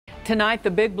Tonight,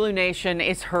 the Big Blue Nation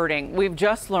is hurting. We've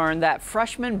just learned that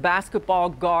freshman basketball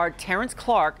guard Terrence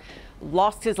Clarke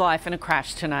lost his life in a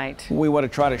crash tonight. We want to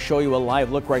try to show you a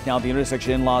live look right now at the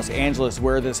intersection in Los Angeles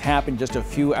where this happened just a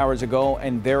few hours ago.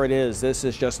 And there it is. This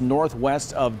is just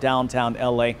northwest of downtown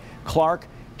LA. Clarke,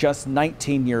 just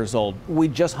 19 years old. We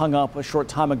just hung up a short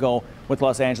time ago with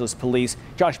Los Angeles police.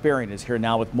 Josh Berrien is here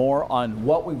now with more on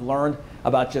what we've learned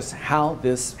about just how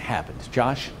this happened.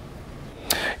 Josh?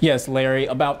 Yes, Larry.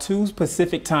 About 2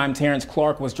 Pacific time, Terrence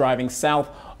Clarke was driving south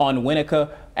on Winnetka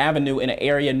Avenue in an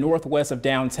area northwest of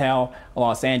downtown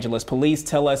Los Angeles. Police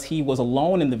tell us he was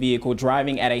alone in the vehicle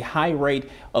driving at a high rate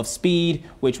of speed,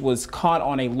 which was caught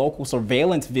on a local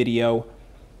surveillance video.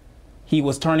 He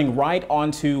was turning right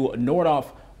onto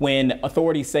Nordhoff when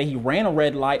authorities say he ran a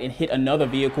red light and hit another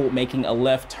vehicle making a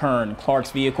left turn.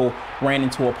 Clarke's vehicle ran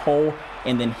into a pole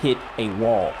and then hit a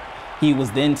wall. He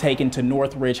was then taken to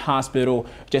Northridge Hospital,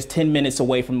 just 10 minutes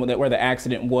away from where the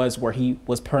accident was, where he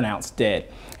was pronounced dead.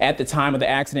 At the time of the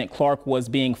accident, Clarke was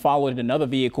being followed in another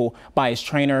vehicle by his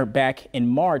trainer. Back in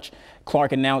March,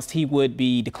 Clarke announced he would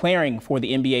be declaring for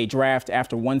the NBA draft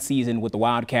after 1 season with the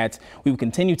Wildcats. We will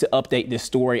continue to update this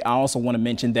story. I also want to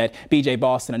mention that B.J.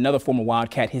 Boston, another former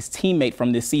Wildcat, his teammate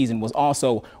from this season, was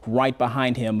also right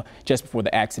behind him just before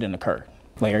the accident occurred.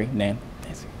 Larry, Nan,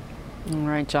 Nancy. All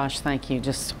right, Josh, thank you.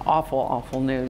 Just awful, awful news.